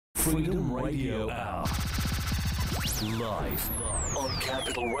Freedom Radio Hour. Live on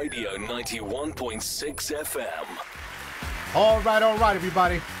Capital Radio 91.6 FM. All right,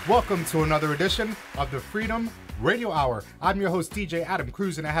 everybody. Welcome to another edition of the Freedom Radio Hour. I'm your host, DJ Adam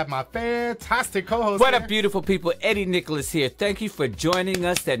Cruz, and I have my fantastic co-host. What up, beautiful people? Eddie Nicholas here. Thank you for joining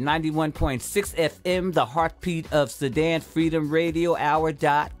us at 91.6 FM, the Heartbeat of Sudan,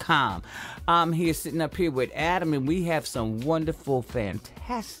 freedomradiohour.com. I'm here sitting up here with Adam, and we have some wonderful,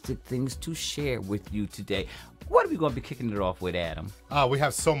 fantastic things to share with you today. What are we going to be kicking it off with, Adam? We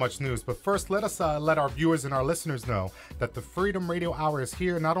have so much news, but first let us let our viewers and our listeners know that the Freedom Radio Hour is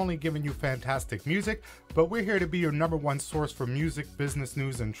here, not only giving you fantastic music, but we're here to be your number one source for music, business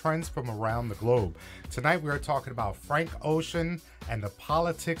news, and trends from around the globe. Tonight we are talking about Frank Ocean and the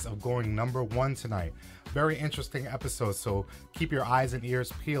politics of going number one tonight. Very interesting episode, so keep your eyes and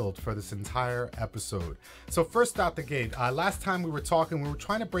ears peeled for this entire episode. So first out the gate, last time we were talking, we were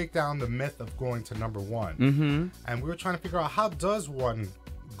trying to break down the myth of going to number one. And we were trying to figure out, how does one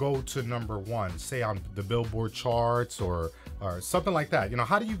go to number one, say on the Billboard charts or something like that? You know,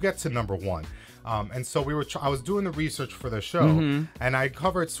 how do you get to number one? And so I was doing the research for the show, and I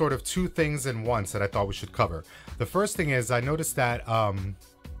covered sort of two things in once that I thought we should cover. The first thing is I noticed that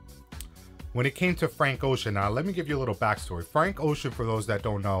when it came to Frank Ocean, now let me give you a little backstory. Frank Ocean, for those that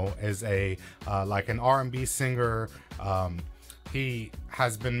don't know, is a like an R&B singer. He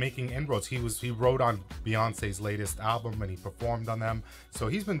has been making inroads. He wrote on Beyonce's latest album and he performed on them. So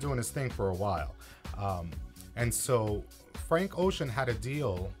he's been doing his thing for a while. And so Frank Ocean had a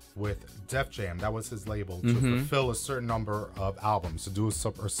deal with Def Jam, that was his label, to fulfill a certain number of albums, to do a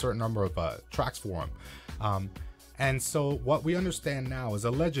certain number of tracks for him. And so what we understand now is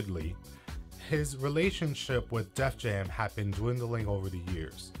allegedly his relationship with Def Jam had been dwindling over the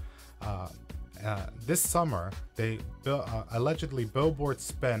years. This summer, allegedly Billboard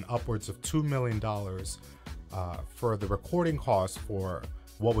spent upwards of $2 million for the recording costs for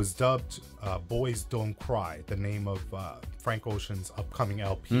what was dubbed Boys Don't Cry, the name of Frank Ocean's upcoming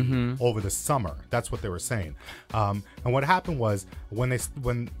LP, over the summer. That's what they were saying. And what happened was, when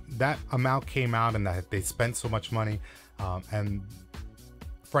that amount came out and that they spent so much money, and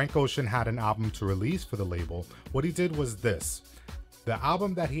Frank Ocean had an album to release for the label, what he did was this. The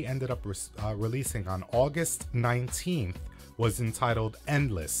album that he ended up releasing on August 19th was entitled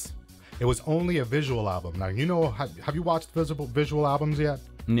Endless. It was only a visual album. Now, you know, have you watched visual albums yet?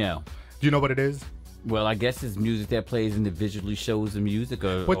 No. Do you know what it is? Well, I guess it's music that plays and it visually shows the music.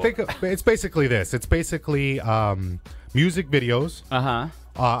 It's basically this. It's basically music videos.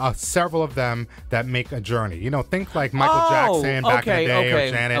 Several of them that make a journey. You know, think like Michael Jackson back in the day,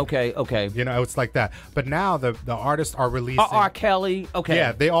 or Janet. Okay. You know, it's like that. But now the artists are releasing. R. Kelly. Okay.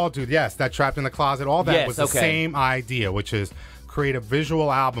 Yeah, they all do. Yes, that Trapped in the Closet. All that was the same idea, which is create a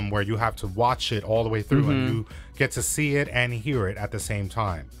visual album where you have to watch it all the way through and you get to see it and hear it at the same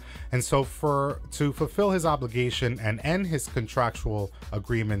time. And so to fulfill his obligation and end his contractual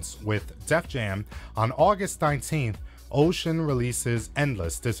agreements with Def Jam, on August 19th, Ocean releases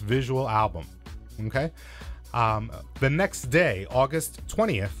Endless, this visual album. Okay? The next day, August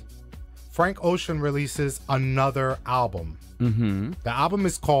 20th, Frank Ocean releases another album. The album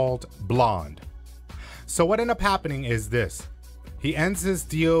is called Blonde. So what ended up happening is this. He ends his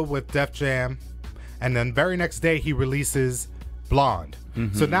deal with Def Jam, and then very next day he releases Blonde.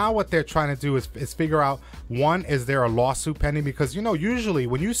 So now what they're trying to do is figure out, one, is there a lawsuit pending? Because, you know, usually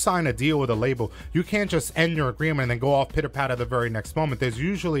when you sign a deal with a label, you can't just end your agreement and then go off pitter-patter the very next moment. There's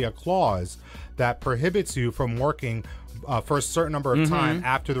usually a clause that prohibits you from working for a certain number of time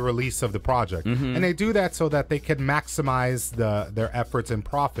after the release of the project. And they do that so that they can maximize their efforts and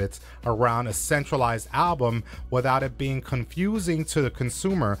profits around a centralized album without it being confusing to the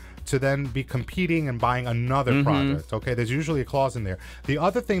consumer to then be competing and buying another project. Okay, there's usually a clause in there. The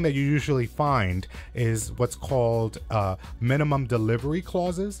other thing that you usually find is what's called minimum delivery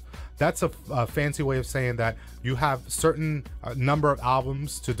clauses. That's a fancy way of saying that you have certain number of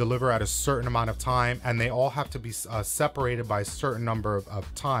albums to deliver at a certain amount of time, and they all have to be separated by a certain number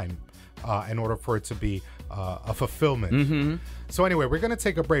of time in order for it to be a fulfillment. So anyway, we're going to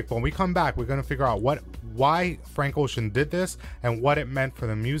take a break. When we come back, we're going to figure out why Frank Ocean did this and what it meant for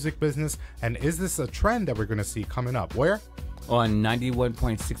the music business. And is this a trend that we're going to see coming up? Where? On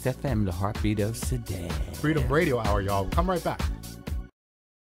 91.6 FM, the Heartbeat of Sudan. Freedom Radio Hour, y'all. We'll come right back.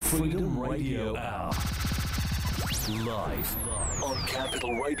 Freedom Radio Hour. Live on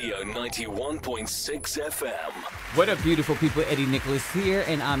Capital Radio 91.6 FM. What up, beautiful people? Eddie Nicholas here,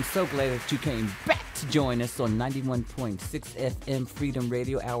 and I'm so glad that you came back to join us on 91.6 FM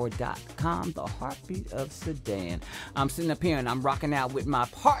FreedomRadioHour.com, the Heartbeat of Sudan. I'm sitting up here and I'm rocking out with my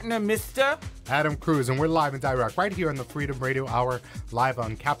partner, Mr. Adam Cruz, and we're live and direct right here on the Freedom Radio Hour, live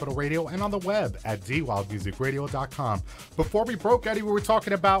on Capital Radio and on the web at dwildmusicradio.com. Before we broke, Eddie, we were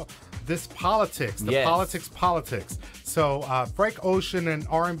talking about this politics, politics. So Frank Ocean, an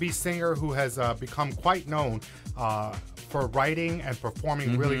R&B singer who has become quite known for writing and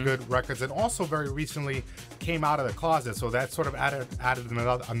performing really good records, and also very recently came out of the closet. So that sort of added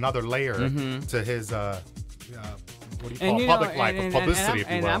another layer to his what do you call public life, of publicity, if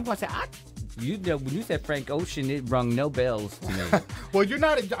you will. And I'm going to say, you know, when you said Frank Ocean, it rung no bells to me. Well, you're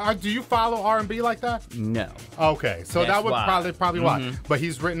not. Do you follow R&B like that? No. Okay, so that would probably why. But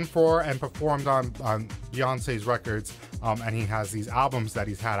he's written for and performed on Beyonce's records, and he has these albums that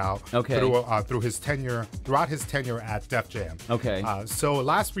he's had out throughout his tenure at Def Jam. Okay. So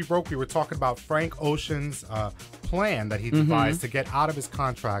last we were talking about Frank Ocean's plan that he devised to get out of his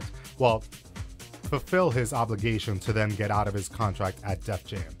contract. Well, fulfill his obligation to then get out of his contract at Def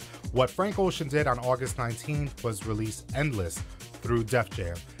Jam. What Frank Ocean did on August 19th was release Endless through Def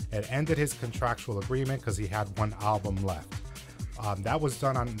Jam. It ended his contractual agreement because he had one album left. That was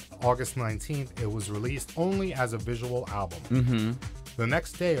done on August 19th. It was released only as a visual album. The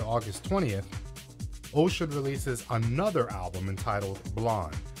next day, August 20th, Ocean releases another album entitled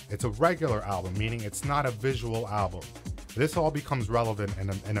Blonde. It's a regular album, meaning it's not a visual album. This all becomes relevant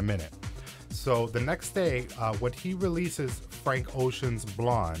in a minute. So the next day, when he releases Frank Ocean's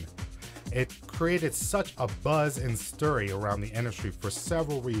Blonde, it created such a buzz and stirring around the industry for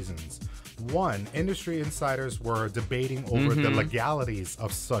several reasons. One, industry insiders were debating over the legalities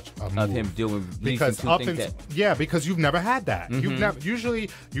of such a move. Of him doing because because you've never had that. Usually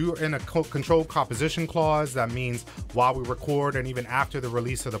you're in a controlled composition clause. That means while we record and even after the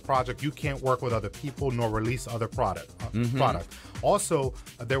release of the project, you can't work with other people nor release other product. Also,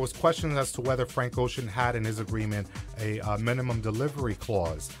 there was questions as to whether Frank Ocean had in his agreement a minimum delivery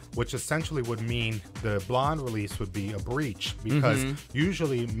clause, which essentially would mean the Blonde release would be a breach because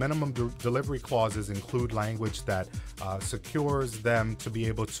usually minimum delivery clauses include language that secures them to be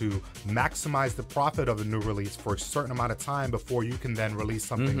able to maximize the profit of a new release for a certain amount of time before you can then release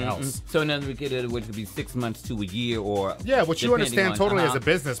something else. So in other words, it would be 6 months to a year, or which you understand totally as a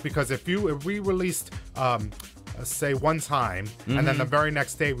business, because if we released say one time and then the very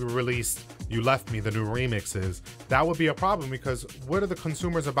next day we released You Left Me, the new remixes, that would be a problem because what are the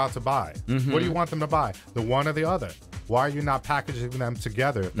consumers about to buy? What do you want them to buy? The one or the other? Why are you not packaging them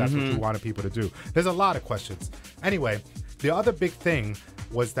together if that's what you wanted people to do? There's a lot of questions. Anyway, the other big thing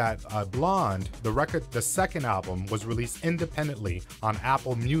was that Blonde, the second album, was released independently on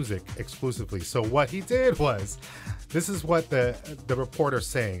Apple Music exclusively. So what he did was, this is what the reporter's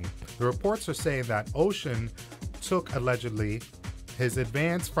saying. The reports are saying that Ocean took, allegedly, his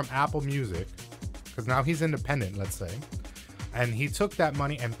advance from Apple Music, because now he's independent, let's say, and he took that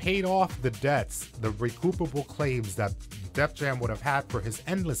money and paid off the debts, the recoupable claims that Def Jam would have had for his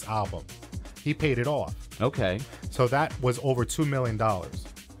Endless album. He paid it off. Okay. So that was over $2 million.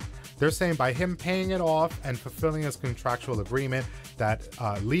 They're saying by him paying it off and fulfilling his contractual agreement that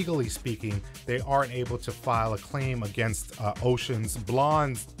legally speaking, they aren't able to file a claim against Ocean's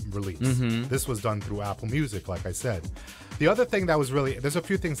Blonde release. This was done through Apple Music, like I said. The other thing that was there's a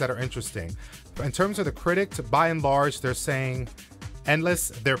few things that are interesting. In terms of the critics, by and large, they're saying Endless,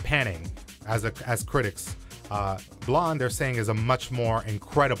 they're panning as critics. Blonde, they're saying, is a much more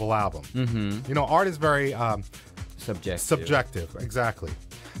incredible album. You know, art is very subjective, exactly.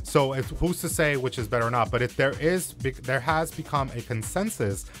 So who's to say which is better or not? But there has become a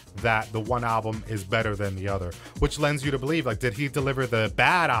consensus that the one album is better than the other, which lends you to believe, like, did he deliver the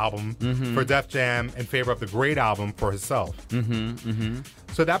bad album for Def Jam in favor of the great album for himself?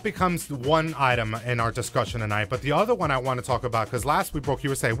 So that becomes one item in our discussion tonight. But the other one I want to talk about, because last we broke, you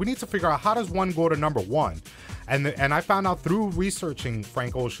were saying we need to figure out how does one go to number one. And I found out through researching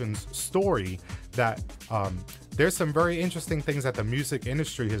Frank Ocean's story that there's some very interesting things that the music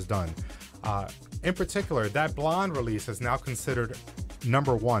industry has done. In particular, that Blonde release is now considered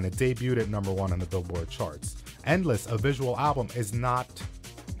number one. It debuted at number one on the Billboard charts. Endless, a visual album, is not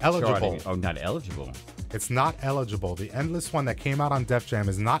eligible. Oh, not eligible. It's not eligible. The Endless one that came out on Def Jam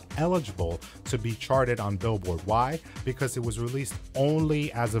is not eligible to be charted on Billboard. Why? Because it was released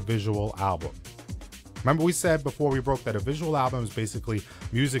only as a visual album. Remember we said before we broke that a visual album is basically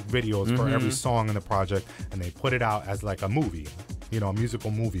music videos for every song in the project, and they put it out as like a movie, you know, a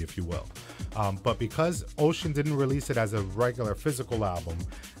musical movie, if you will. But because Ocean didn't release it as a regular physical album,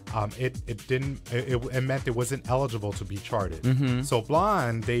 it meant it wasn't eligible to be charted. So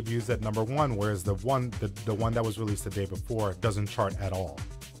Blonde debuts at number 1, whereas the one that was released the day before doesn't chart at all.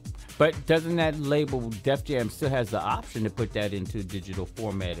 But doesn't that label, Def Jam still has the option to put that into digital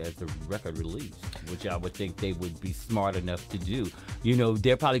format as a record release, which I would think they would be smart enough to do. You know,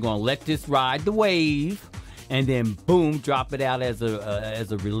 they're probably going to let this ride the wave, and then boom, drop it out as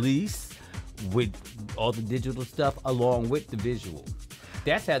a release with all the digital stuff along with the visual.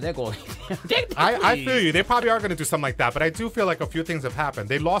 That's how they're going. I feel you. They probably are going to do something like that, but I do feel like a few things have happened.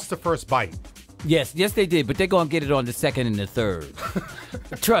 They lost the first bite. Yes, they did, but they're going to get it on the second and the third.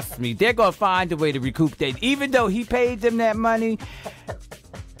 Trust me, they're going to find a way to recoup that. Even though he paid them that money,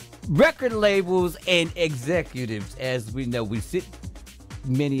 record labels and executives, as we know, we sit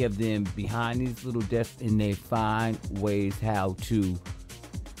many of them behind these little desks, and they find ways how to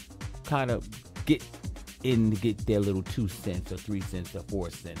kind of get their little 2 cents or 3 cents or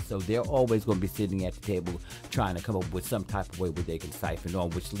 4 cents. So they're always going to be sitting at the table trying to come up with some type of way where they can siphon on,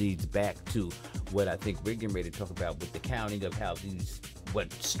 which leads back to what I think we're getting ready to talk about with the counting of how these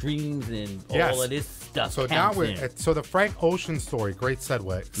streams and all of this stuff. So now so the Frank Ocean story, great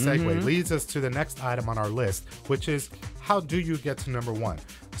segue, leads us to the next item on our list, which is how do you get to number 1?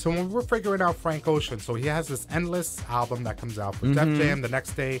 So when we're figuring out Frank Ocean, so he has this Endless album that comes out for Def Jam. The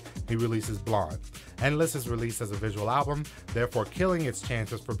next day, he releases Blonde. Endless is released as a visual album, therefore killing its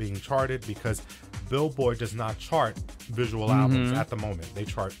chances for being charted because Billboard does not chart visual albums at the moment. They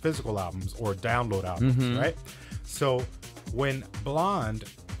chart physical albums or download albums, right? So when Blonde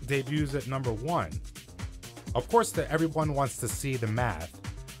debuts at number 1, of course everyone wants to see the math.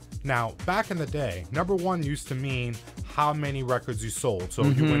 Now, back in the day, number 1 used to mean how many records you sold. So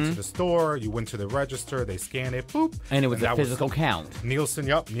you went to the store, you went to the register, they scanned it, boop. And it was a physical count. Nielsen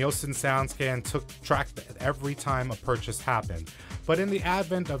SoundScan tracked every time a purchase happened. But in the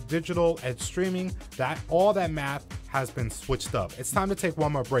advent of digital and streaming, all that math has been switched up. It's time to take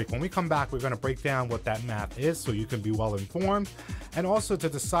one more break. When we come back, we're going to break down what that math is so you can be well informed, and also to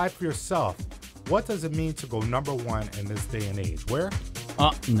decide for yourself, what does it mean to go number 1 in this day and age? Where?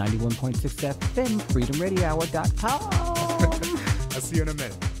 91.6 FM, freedomradio.com. I'll see you in a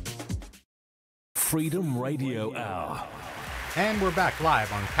minute. Freedom Radio Hour. And we're back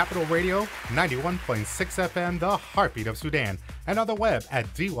live on Capital Radio, 91.6 FM, the Heartbeat of Sudan, and on the web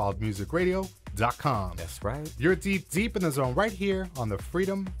at dwildmusicradio.com. That's right. You're deep in the zone right here on the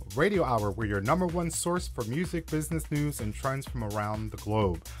Freedom Radio Hour. We're your number 1 source for music, business news, and trends from around the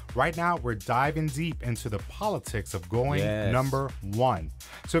globe. Right now, we're diving deep into the politics of going number 1.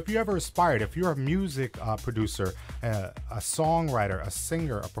 So if you ever aspired, if you're a music producer, a songwriter, a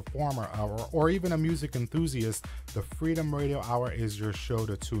singer, a performer, or even a music enthusiast, the Freedom Radio Hour is your show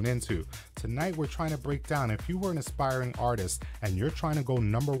to tune into. Tonight, we're trying to break down if you were an aspiring artist and you're trying to go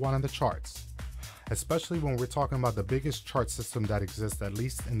number 1 on the charts, especially when we're talking about the biggest chart system that exists, at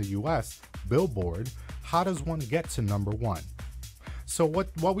least in the US, Billboard, how does one get to number 1? So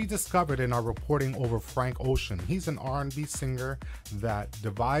what we discovered in our reporting over Frank Ocean, he's an R&B singer that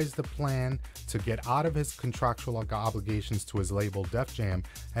devised the plan to get out of his contractual obligations to his label Def Jam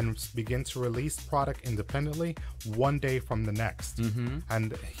and begin to release product independently one day from the next.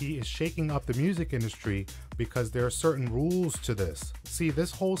 And he is shaking up the music industry because there are certain rules to this. See,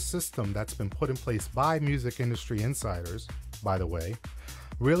 this whole system that's been put in place by music industry insiders, by the way,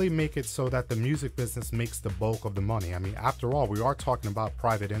 really make it so that the music business makes the bulk of the money. I mean, after all, we are talking about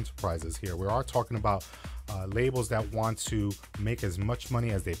private enterprises here. We are talking about labels that want to make as much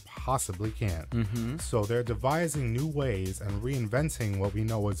money as they possibly can. So they're devising new ways and reinventing what we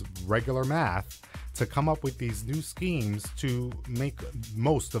know as regular math to come up with these new schemes to make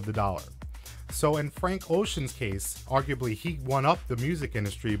most of the dollar. So in Frank Ocean's case, arguably he won up the music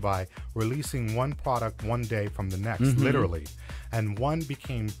industry by releasing one product one day from the next, literally. And one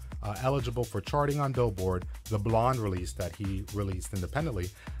became eligible for charting on Billboard, the Blonde release that he released independently,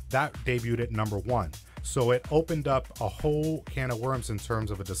 that debuted at number 1. So it opened up a whole can of worms in terms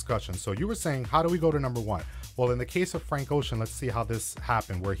of a discussion. So you were saying, how do we go to number 1? Well, in the case of Frank Ocean, let's see how this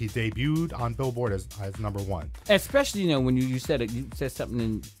happened, where he debuted on Billboard as number 1. Especially, when you said it, you said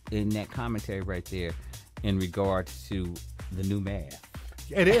something in that commentary right there in regards to the new math.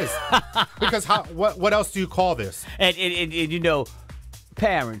 It is. Because what else do you call this? And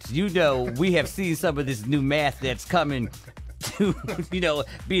parents, we have seen some of this new math that's coming to,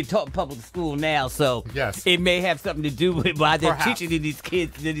 being taught in public school now. So yes, it may have something to do with why they're Perhaps. teaching these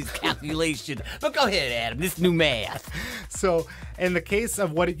kids these calculations. But go ahead, Adam, this new math. So in the case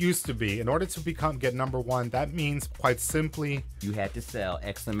of what it used to be, in order to get number 1, that means quite simply you had to sell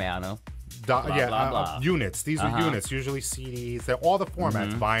X amount of blah. Units. These are units, usually CDs. They're all the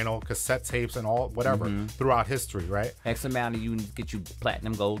formats, vinyl, cassette tapes, and all whatever throughout history, right? X amount of units get you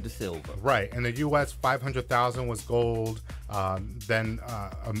platinum, gold to silver. Right. In the U.S., 500,000 was gold. Then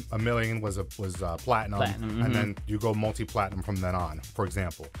a million was platinum, and then you go multi-platinum from then on, for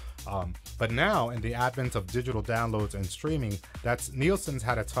example. But now, in the advent of digital downloads and streaming, Nielsen's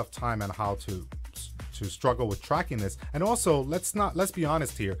had a tough time on how to struggle with tracking this. And also, let's be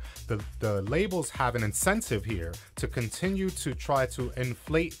honest here, the labels have an incentive here to continue to try to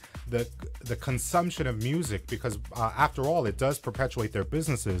inflate the consumption of music, because after all, it does perpetuate their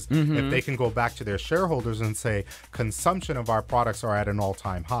businesses if they can go back to their shareholders and say consumption of our products are at an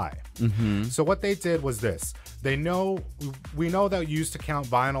all-time high. So what they did was this. We know that you used to count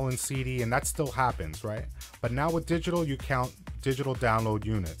vinyl and CD, and that still happens, right? But now with digital, you count digital download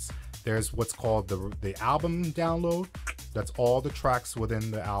units. There's what's called the album download. That's all the tracks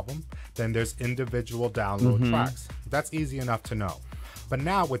within the album. Then there's individual download tracks. That's easy enough to know. But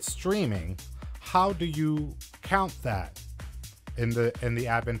now with streaming, how do you count that in the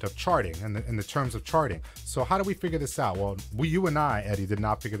advent of charting, in the terms of charting? So how do we figure this out? Well, you and I, Eddie, did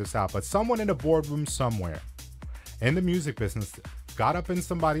not figure this out, but someone in a boardroom somewhere in the music business got up in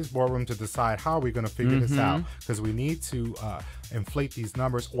somebody's boardroom to decide how are we going to figure this out, because we need to inflate these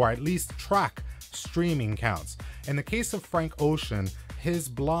numbers, or at least track streaming counts. In the case of Frank Ocean, his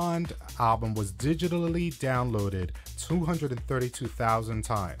Blonde album was digitally downloaded 232,000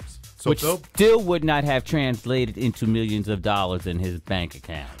 times. So which still would not have translated into millions of dollars in his bank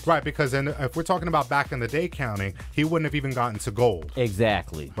account. Right, because if we're talking about back in the day counting, he wouldn't have even gotten to gold.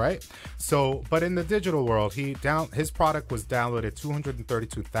 Exactly. Right? So, but in the digital world, his product was downloaded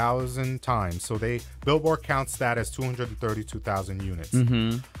 232,000 times. So Billboard counts that as 232,000 units.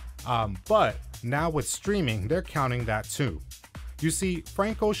 But now with streaming, they're counting that too. You see,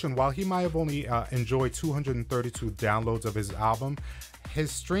 Frank Ocean, while he might have only enjoyed 232 downloads of his album, his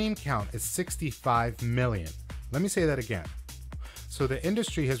stream count is 65 million. Let me say that again. So the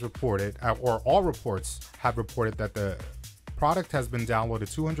industry has reported, or all reports have reported, that the product has been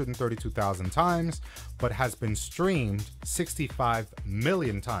downloaded 232,000 times, but has been streamed 65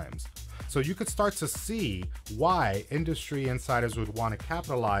 million times. So you could start to see why industry insiders would want to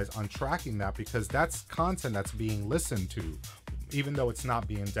capitalize on tracking that, because that's content that's being listened to, even though it's not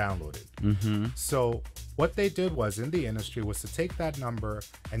being downloaded. So what they did was, in the industry, was to take that number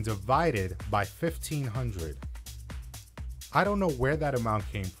and divide it by 1,500. I don't know where that amount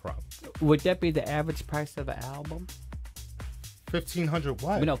came from. Would that be the average price of an album? 1,500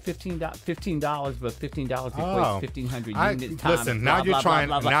 what? No, $15, but $15 equates 1,500 units. Listen, now you're trying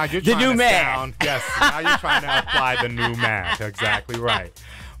to sound, yes, now you're trying to apply the new math. Exactly right.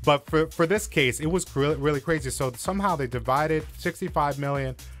 But for this case, it was really crazy. So somehow they divided 65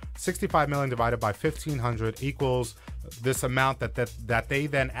 million divided by 1,500 equals this amount that they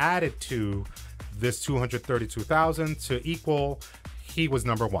then added to this 232,000 to equal, he was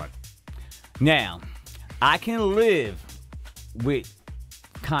number one. Now, I can live with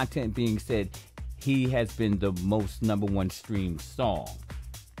content being said he has been the most number one streamed song.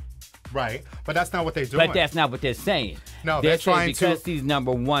 Right, but that's not what they're doing. But that's not what they're saying. No, they're trying to, because he's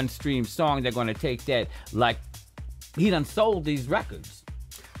number one streamed song, they're going to take that like he done sold these records.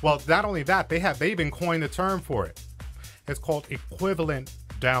 Well, not only that, they even coined a term for it. It's called equivalent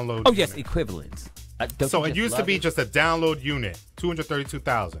download. Oh, yes, equivalents. So it used to be just a download unit,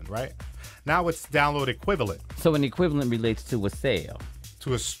 232,000, right? Now it's download equivalent. So an equivalent relates to a sale.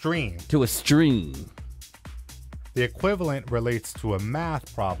 To a stream. To a stream. The equivalent relates to a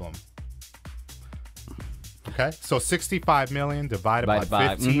math problem. Okay? So 65 million divided by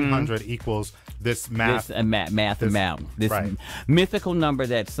 1,500 equals this math. This math amount. This mythical number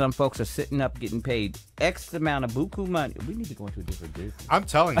that some folks are sitting up getting paid X amount of buku money. We need to go into a different business. I'm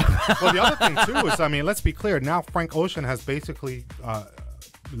telling you. Well, the other thing, too, is, I mean, let's be clear. Now Frank Ocean has basically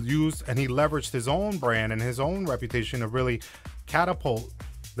used, and he leveraged his own brand and his own reputation to really catapult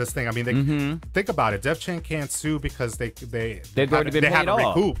this thing. I mean, think about it. Def Jam can't sue because they haven't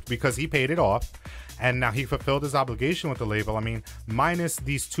recouped, because he paid it off, and now he fulfilled his obligation with the label. I mean, minus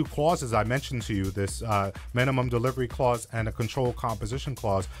these two clauses I mentioned to you, this minimum delivery clause and a control composition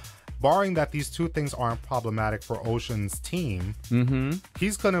clause. Barring that these two things aren't problematic for Ocean's team,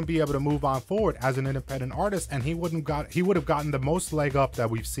 he's going to be able to move on forward as an independent artist, and he would have gotten the most leg up that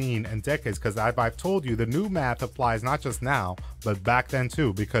we've seen in decades. Because I've told you, the new math applies not just now, but back then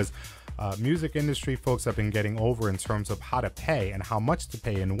too. Because music industry folks have been getting over in terms of how to pay and how much to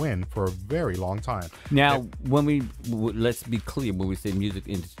pay and when for a very long time. Now, let's be clear, when we say music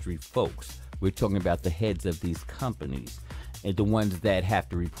industry folks, we're talking about the heads of these companies. and the ones that have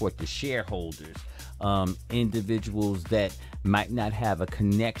to report to shareholders. Individuals that might not have a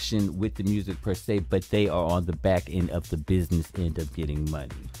connection with the music per se, but they are on the back end of the business end of getting money.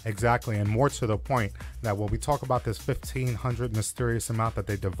 Exactly, and more to the point that when we talk about this 1,500 mysterious amount that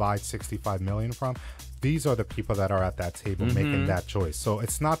they divide 65 million from, these are the people that are at that table making that choice. So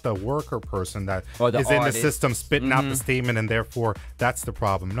it's not the worker person that is in the system spitting out the statement and therefore that's the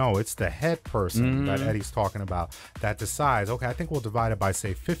problem. No, it's the head person that Eddie's talking about that decides, okay, I think we'll divide it by,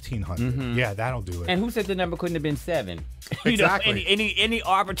 say, 1,500. Yeah, that'll do it. And who said the number couldn't have been 7? Exactly. Any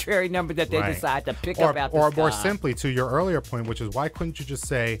arbitrary number that they decide to pick up out the Or sky. more simply, to your earlier point, which is why couldn't you just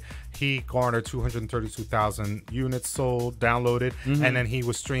say he garnered 232,000 units sold, downloaded, and then he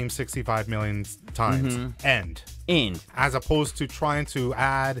was streamed 65 million times. End. As opposed to trying to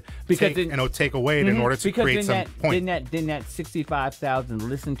add, take away it in order to create some point. Then that 65,000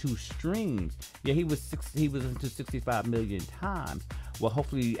 listened to streams. Yeah, he was listened to 65 million times. Well,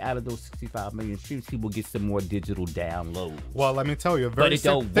 hopefully out of those 65 million streams, he will get some more digital downloads. Well, let me tell you,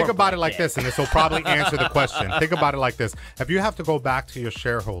 think about it like this, and this will probably answer the question. Think about it like this. If you have to go back to your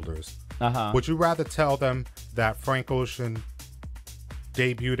shareholders, would you rather tell them that Frank Ocean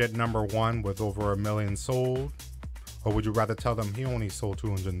debuted at #1 with over 1 million sold? Or would you rather tell them he only sold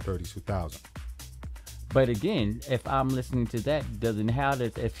 232,000? But again, if I'm listening to that,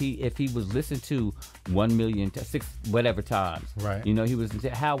 if he was listened to 1 million, 6 whatever times, right?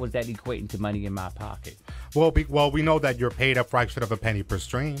 How was that equating to money in my pocket? Well, we know that you're paid a fraction of a penny per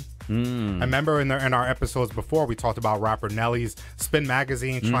stream. I remember in our episodes before, we talked about rapper Nelly's Spin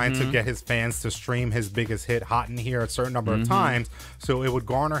Magazine trying to get his fans to stream his biggest hit, Hot in Here, a certain number of times, so it would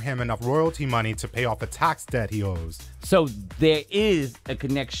garner him enough royalty money to pay off a tax debt he owes. So there is a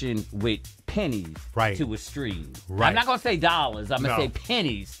connection with pennies to a stream. Right. I'm not going to say dollars. I'm going to say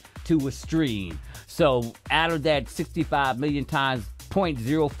pennies to a stream. So out of that 65 million times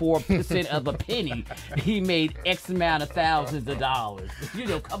 0.04% of a penny, he made X amount of thousands of dollars.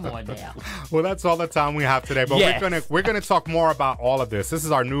 Come on now. Well, that's all the time we have today, but we're gonna talk more about all of this. This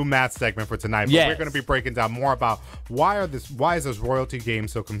is our new math segment for tonight. But we're gonna be breaking down more about why is this royalty game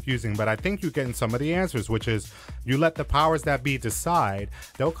so confusing. But I think you're getting some of the answers, which is you let the powers that be decide.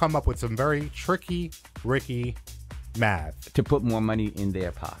 They'll come up with some very tricky, Ricky math to put more money in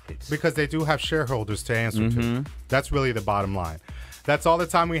their pockets because they do have shareholders to answer to. That's really the bottom line. That's all the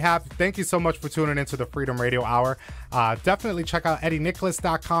time we have. Thank you so much for tuning into the Freedom Radio Hour. Definitely check out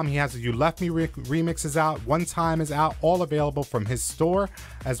EddieNicholas.com. He has the You Left Me remixes out. One Time is out. All available from his store,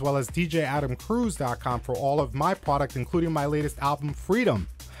 as well as DJAdamCruz.com for all of my product, including my latest album, Freedom.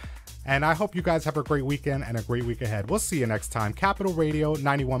 And I hope you guys have a great weekend and a great week ahead. We'll see you next time. Capital Radio,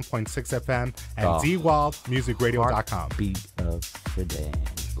 91.6 FM, and DWildMusicRadio.com. Heartbeat of Sudan.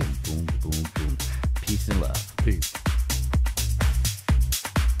 Boom, boom, boom, boom. Peace and love. Peace.